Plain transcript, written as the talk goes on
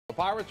The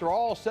Pirates are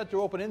all set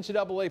to open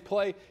NCAA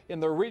play in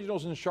the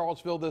regionals in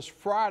Charlottesville this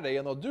Friday,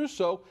 and they'll do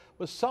so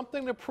with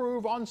something to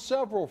prove on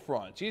several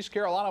fronts. East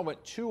Carolina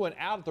went 2-out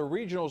at the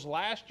regionals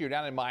last year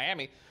down in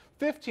Miami.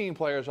 15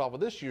 players off of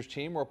this year's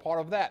team were a part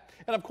of that.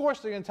 And of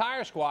course, the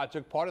entire squad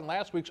took part in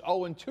last week's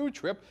 0-2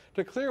 trip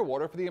to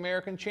Clearwater for the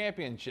American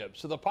Championship.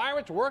 So the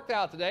Pirates worked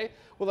out today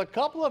with a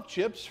couple of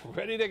chips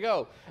ready to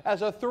go.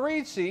 As a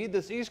 3 seed,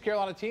 this East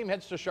Carolina team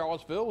heads to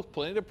Charlottesville with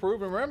plenty to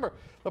prove. And remember,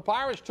 the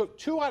Pirates took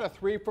 2 out of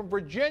 3 from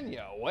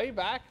Virginia way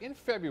back in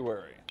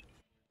February.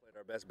 Played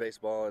our best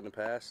baseball in the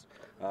past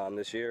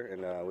this year,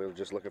 and we were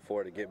just looking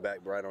forward to get back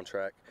right on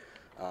track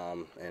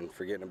and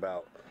forgetting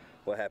about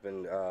what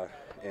happened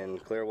in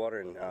Clearwater,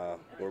 and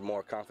we're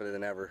more confident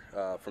than ever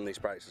from these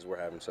practices we're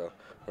having, so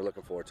we're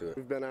looking forward to it.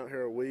 We've been out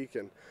here a week,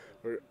 and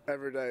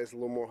every day is a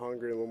little more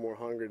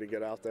hungry to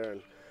get out there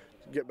and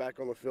get back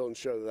on the field and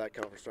show that that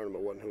conference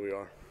tournament wasn't who we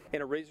are.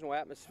 In a regional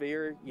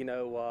atmosphere,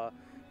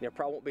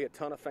 probably won't be a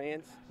ton of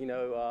fans,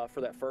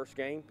 for that first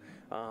game.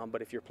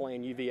 But if you're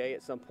playing UVA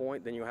at some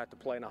point, then you'll have to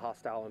play in a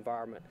hostile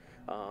environment.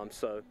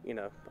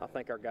 I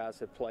think our guys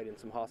have played in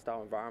some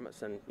hostile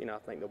environments, and I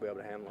think they'll be able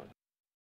to handle it.